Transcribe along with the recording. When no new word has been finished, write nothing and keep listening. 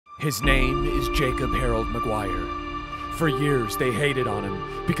His name is Jacob Harold Maguire. For years, they hated on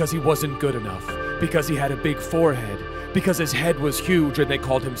him because he wasn't good enough, because he had a big forehead, because his head was huge and they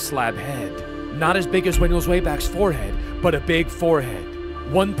called him Slab Head. Not as big as Wingles Wayback's forehead, but a big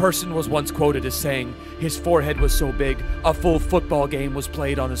forehead. One person was once quoted as saying his forehead was so big, a full football game was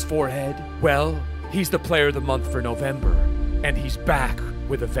played on his forehead. Well, he's the player of the month for November, and he's back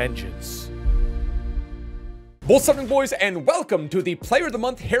with a vengeance. What's up, boys, and welcome to the Player of the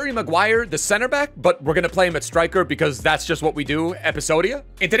Month, Harry Maguire, the center back, but we're going to play him at striker because that's just what we do, episodia.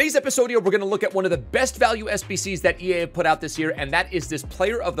 In today's episodia, we're going to look at one of the best value SBCs that EA have put out this year, and that is this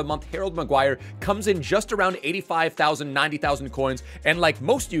Player of the Month, Harold Maguire. Comes in just around 85,000, 90,000 coins, and like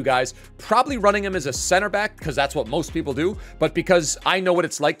most of you guys, probably running him as a center back because that's what most people do, but because I know what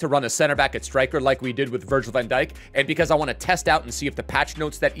it's like to run a center back at striker like we did with Virgil van Dijk, and because I want to test out and see if the patch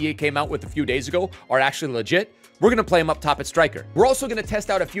notes that EA came out with a few days ago are actually legit, we're going to play him up top at striker. We're also going to test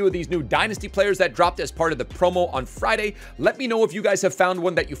out a few of these new Dynasty players that dropped as part of the promo on Friday. Let me know if you guys have found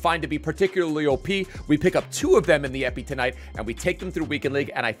one that you find to be particularly OP. We pick up 2 of them in the Epi tonight, and we take them through Weekend League,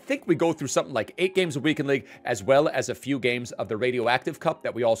 and I think we go through something like 8 games of Weekend League, as well as a few games of the Radioactive Cup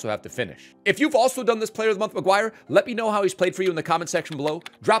that we also have to finish. If you've also done this Player of the Month Maguire, let me know how he's played for you in the comment section below.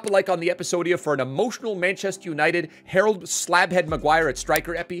 Drop a like on the episodia for an emotional Manchester United Harold Slabhead Maguire at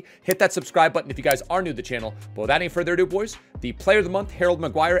striker Epi. Hit that subscribe button if you guys are new to the channel. But without any further ado, boys, the Player of the Month, Harold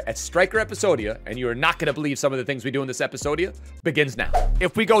Maguire at striker episodia, and you are not going to believe some of the things we do in this episodia, begins now.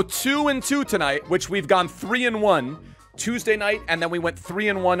 If we go 2-2 tonight, which we've gone 3-1 Tuesday night, and then we went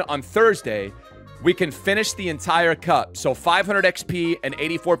 3-1 on Thursday, we can finish the entire cup. So 500 XP, an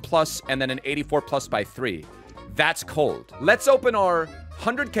 84 plus, and then an 84 plus by 3. That's cold. Let's open our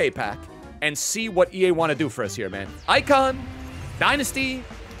 100K pack and see what EA want to do for us here, man. Icon, Dynasty.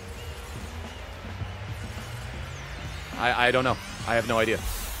 I don't know. I have no idea.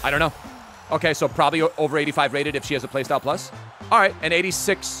 I don't know. Okay, so probably over 85 rated if she has a playstyle plus. All right, an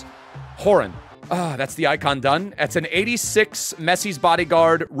 86 Horan. Ah, that's the icon done. It's an 86 Messi's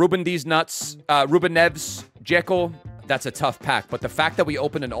Bodyguard, Ruben D's Nuts, Ruben Neves, Jekyll. That's a tough pack, but the fact that we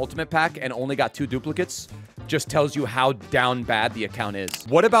opened an ultimate pack and only got 2 duplicates just tells you how down bad the account is.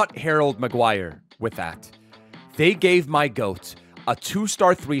 What about Harold Maguire with that? They gave my GOAT a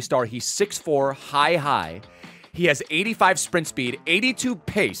 2-star, 3-star. He's 6'4", high. He has 85 sprint speed, 82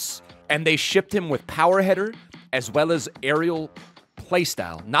 pace, and they shipped him with power header as well as aerial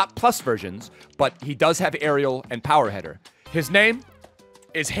playstyle. Not plus versions, but he does have aerial and power header. His name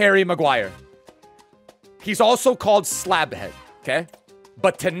is Harry Maguire. He's also called Slabhead, okay?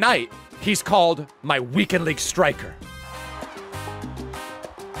 But tonight, he's called my Weekend League striker.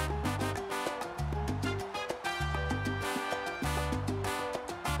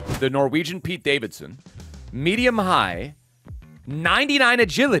 The Norwegian Pete Davidson, medium high, 99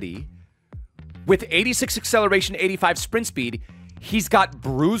 agility, with 86 acceleration, 85 sprint speed. He's got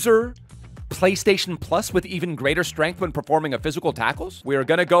Bruiser, PlayStation Plus with even greater strength when performing a physical tackles. We are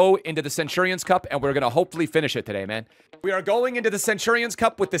going to go into the Centurions Cup, and we're going to hopefully finish it today, man. We are going into the Centurions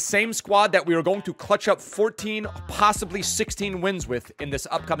Cup with the same squad that we are going to clutch up 14, possibly 16 wins with in this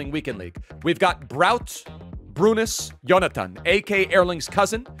upcoming Weekend League. We've got Braut, Brunus, Jonathan, a.k.a. Erling's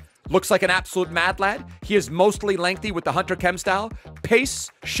cousin. Looks like an absolute mad lad. He is mostly lengthy with the Hunter Chem style.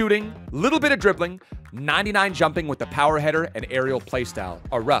 Pace, shooting, little bit of dribbling, 99 jumping with the power header and aerial play style.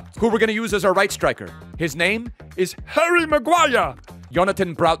 Erupt. Who we're going to use as our right striker. His name is Harry Maguire.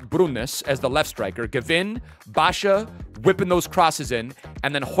 Jonathan Braut Brunus as the left striker. Gavin, Basha, whipping those crosses in.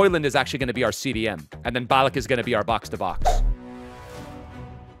 And then Hoyland is actually going to be our CDM. And then Balak is going to be our box-to-box.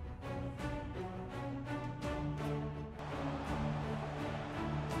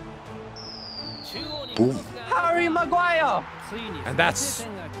 Boom. Harry Maguire! And that's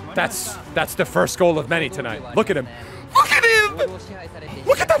the first goal of many tonight. Look at him. Look at him!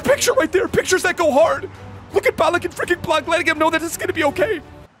 Look at that picture right there. Pictures that go hard. Look at Balak and freaking Block letting him know that it's going to be okay.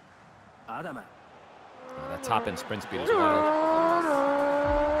 Oh, that top end sprint speed is wild.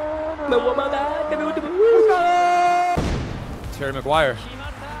 It's Harry Maguire.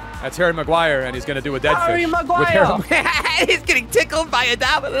 That's Harry Maguire, and he's going to do a dead Harry fish. Maguire! With Harry. He's getting tickled by a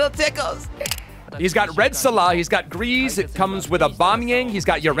dab of little tickles. He's got Red Salah, he's got Grease, it comes with a Aubameyang, he's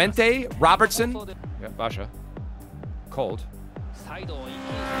got Llorente, Robertson. Yeah, Basha. Cold.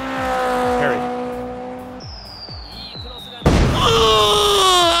 Harry.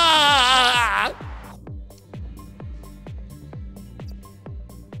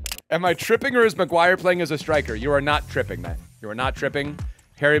 Am I tripping or is Maguire playing as a striker? You are not tripping, man. You are not tripping.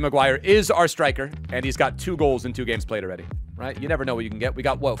 Harry Maguire is our striker, and he's got 2 goals in 2 games played already, right? You never know what you can get. We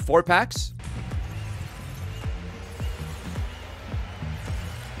got, what, 4 packs?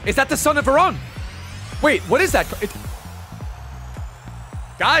 Is that the son of Veron? Wait, what is that?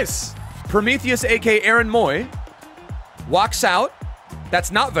 Guys, Prometheus, aka Aaron Moy, walks out.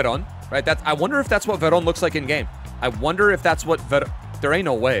 That's not Veron, right? I wonder if that's what Veron looks like in game. I wonder if that's what Veron... There ain't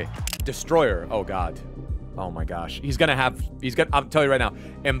no way. Destroyer. Oh, God. Oh, my gosh. He's gonna... I'll tell you right now.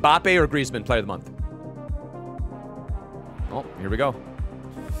 Mbappe or Griezmann, player of the month. Oh, here we go.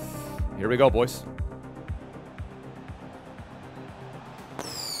 Here we go, boys.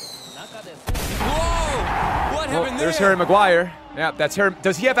 Whoa! What happened there? There's Harry Maguire. Yeah, that's Harry.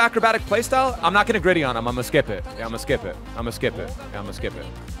 Does he have acrobatic playstyle? I'm not gonna gritty on him. I'm gonna skip it. Yeah, I'm gonna skip it. I'm gonna skip it. Yeah, I'm gonna skip it.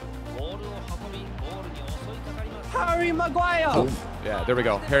 Harry Maguire! Yeah, there we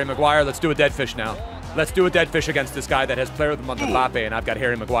go. Harry Maguire. Let's do a dead fish now. Let's do a dead fish against this guy that has player of the month Mbappe, and I've got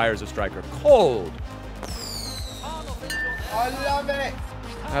Harry Maguire as a striker. Cold. I love it.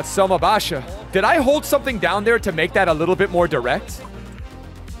 That's Selma Basha. Did I hold something down there to make that a little bit more direct?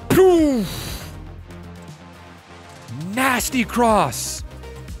 Poof. Nasty cross.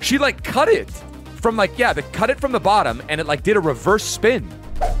 She like cut it from like, yeah, cut it from the bottom and it like did a reverse spin.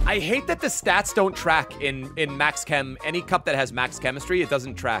 I hate that the stats don't track in Max Chem. Any cup that has max chemistry, it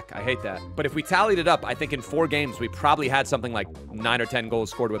doesn't track. I hate that. But if we tallied it up, I think in 4 games, we probably had something like 9 or 10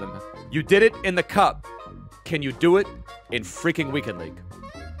 goals scored with him. You did it in the cup. Can you do it in freaking Weekend League?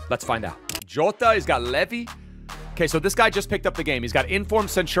 Let's find out. Jota, he's got Levy. Okay, so this guy just picked up the game. He's got informed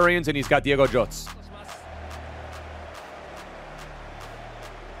Centurions and he's got Diego Jots.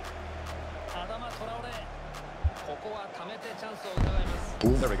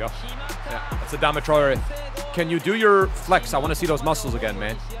 There we go. Yeah, that's a Damatroyer. Can you do your flex? I want to see those muscles again,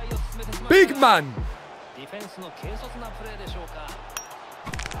 man. Big man!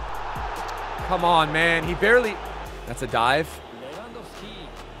 Come on, man. He barely... That's a dive.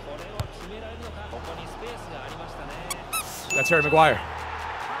 That's Harry Maguire.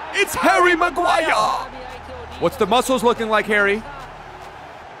 It's Harry Maguire! What's the muscles looking like, Harry?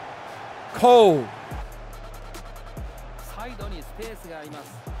 Cold.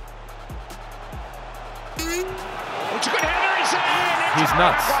 He's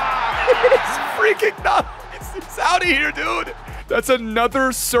nuts. He's freaking nuts. It's out of here, dude. That's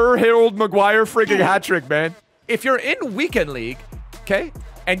another Sir Harold Maguire freaking hat trick, man. If you're in Weekend League, okay,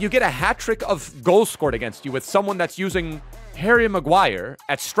 and you get a hat trick of goals scored against you with someone that's using Harry Maguire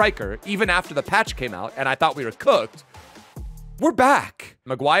at striker, even after the patch came out, and I thought we were cooked, we're back.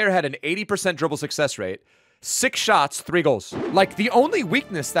 Maguire had an 80% dribble success rate, 6 shots, 3 goals. Like, the only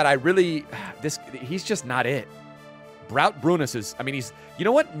weakness that I really... he's just not it. Brout Brunis is... I mean, he's... You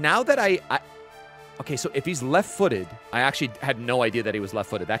know what? Now that okay, so if he's left-footed, I actually had no idea that he was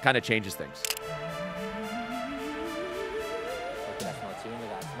left-footed. That kind of changes things.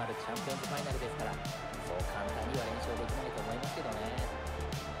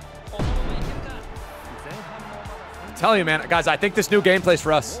 I'm telling you, man. Guys, I think this new gameplay's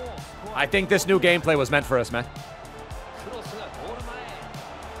for us. I think this new gameplay was meant for us, man.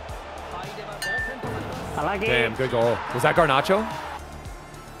 Damn, good goal. Was that Garnacho?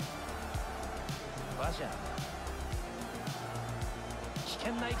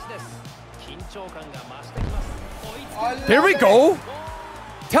 Here we go.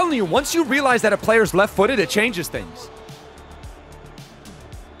 Telling you, once you realize that a player's left-footed, it changes things.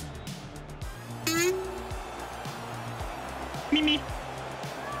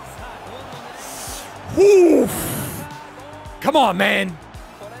 Oof. Come on, man.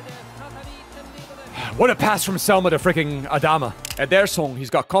 What a pass from Selma to freaking Adama. Ederson, he's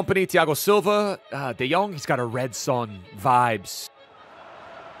got company. Thiago Silva. De Jong, he's got a red sun. Vibes.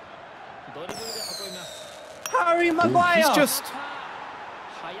 Harry Maguire! He's just...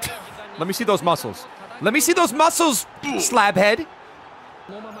 Let me see those muscles. Let me see those muscles, slabhead.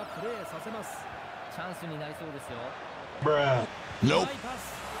 Bruh. Nope.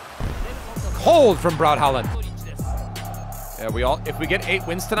 Cold from Braut Haaland. Yeah, if we get 8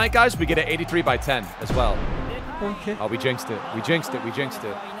 wins tonight, guys, we get an 83 by 10 as well. Okay. Oh, we jinxed it. We jinxed it. We jinxed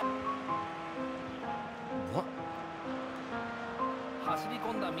it. What?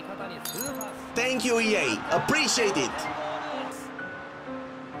 Thank you, EA. Appreciate it.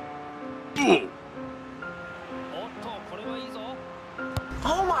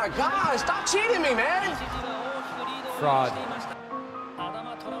 Oh my God, stop cheating me, man. Fraud.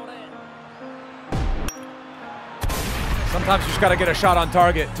 Sometimes you just gotta get a shot on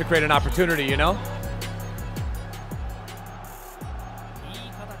target to create an opportunity, you know?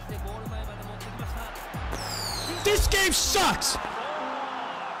 This game sucks.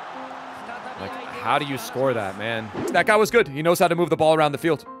 Like, how do you score that, man? That guy was good. He knows how to move the ball around the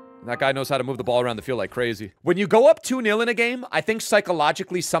field. That guy knows how to move the ball around the field like crazy. When you go up 2-0 in a game, I think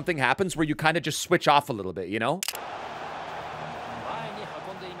psychologically something happens where you kind of just switch off a little bit, you know?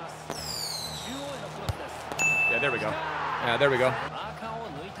 Yeah, there we go. Yeah, there we go.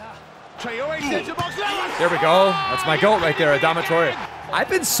 There we go. That's my goat right there, Adama Traore. I've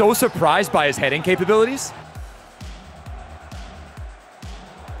been so surprised by his heading capabilities.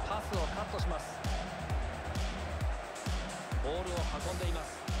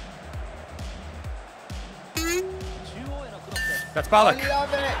 That's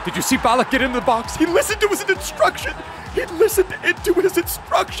Ballack. Did you see Ballack get into the box? He listened to his instruction. He listened into his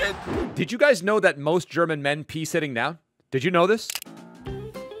instruction. Did you guys know that most German men pee sitting down? Did you know this?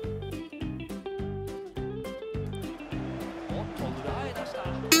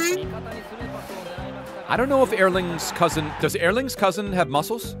 I don't know if Erling's cousin... Does Erling's cousin have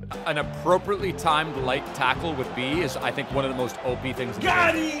muscles? An appropriately timed light tackle with B is, I think, one of the most OP things in the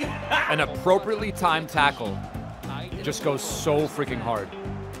game. An appropriately timed tackle just goes so freaking hard.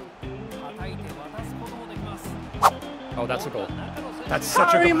 Oh, that's a goal. That's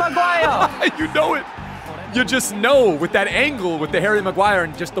such a goal. Maguire! You know it. You just know with that angle with the Harry Maguire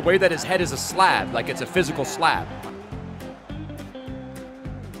and just the way that his head is a slab, like it's a physical slab.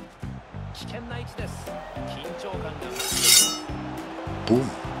 Boom.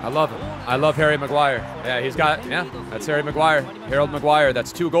 I love him. I love Harry Maguire. Yeah, he's got, yeah, that's Harry Maguire. Harold Maguire,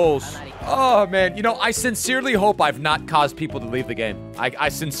 that's 2 goals. Oh, man, you know, I sincerely hope I've not caused people to leave the game. I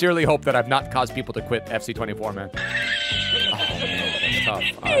sincerely hope that I've not caused people to quit FC24, man. Oh, man, that's tough.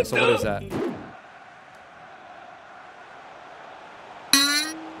 All right, so what is that?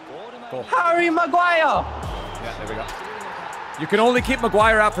 Goal. Harry Maguire! Yeah, there we go. You can only keep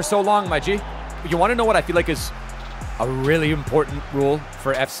Maguire out for so long, my G. You want to know what I feel like is a really important rule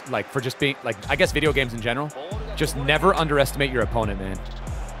for for just being, like, I guess video games in general? Just never underestimate your opponent, man.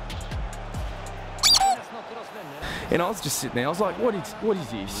 And I was just sitting there. I was like, what is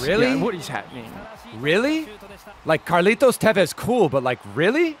this? Really? Yeah, what is happening? Really? Like, Carlitos Tevez, cool, but like,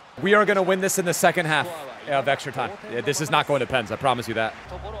 really? We are going to win this in the second half of extra time. Yeah, this is not going to pens, I promise you that.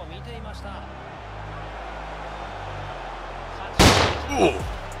 Ooh.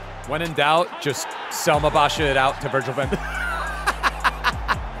 When in doubt, just Selma Basha it out to Virgil van.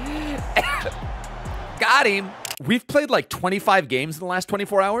 Got him. We've played like 25 games in the last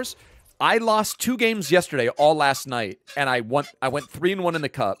 24 hours. I lost 2 games yesterday, all last night, and I went 3-1 in the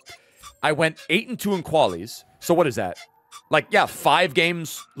cup. I went 8-2 in qualies. So what is that? Like, yeah, 5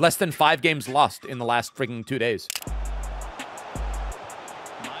 games, less than 5 games lost in the last freaking 2 days.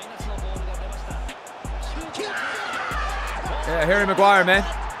 Yeah, Harry Maguire, man.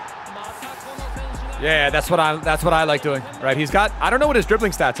 Yeah, that's what I like doing. Right, he's got, I don't know what his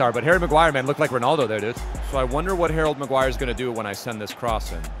dribbling stats are, but Harry Maguire, man, looked like Ronaldo there, dude. So I wonder what Harold Maguire is going to do when I send this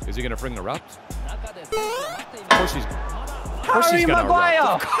cross in. Is he going to fring erupt? Of course he's going to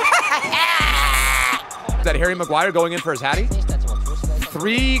erupt. Is that Harry Maguire going in for his hattie?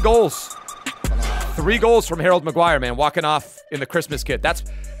 3 goals. 3 goals from Harold Maguire, man, walking off in the Christmas kit. That's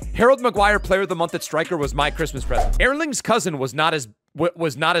Harold Maguire, Player of the Month at Striker, was my Christmas present. Erling's cousin was not as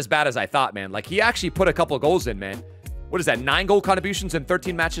bad as I thought, man. Like, he actually put a couple goals in, man. What is that, 9 goal contributions in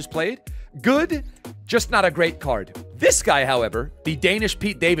 13 matches played? Good, just not a great card. This guy, however, the Danish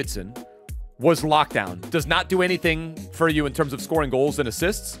Pete Davidson, was lockdown. Does not do anything for you in terms of scoring goals and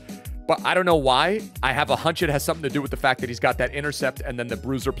assists, but I don't know why. I have a hunch it has something to do with the fact that he's got that intercept and then the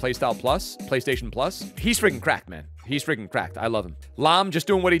Bruiser PlayStation Plus. He's freaking cracked, man. He's freaking cracked. I love him. Lam just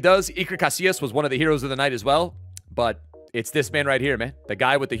doing what he does. Iker Casillas was one of the heroes of the night as well, but it's this man right here, man. The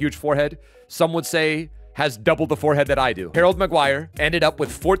guy with the huge forehead. Some would say has double the forehead that I do. Harold Maguire ended up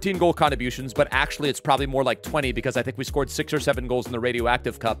with 14 goal contributions, but actually it's probably more like 20 because I think we scored 6 or 7 goals in the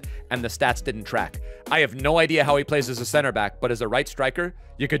Radioactive Cup and the stats didn't track. I have no idea how he plays as a center back, but as a right striker,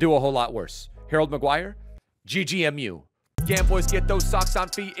 you could do a whole lot worse. Harold Maguire, GGMU. Damn, boys, get those socks on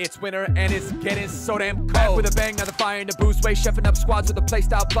feet. It's winter and it's getting so damn cold. Back with a bang, now the fire in the boost way. Chefing up squads with a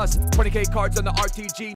playstyle plus. 20K cards on the RTG.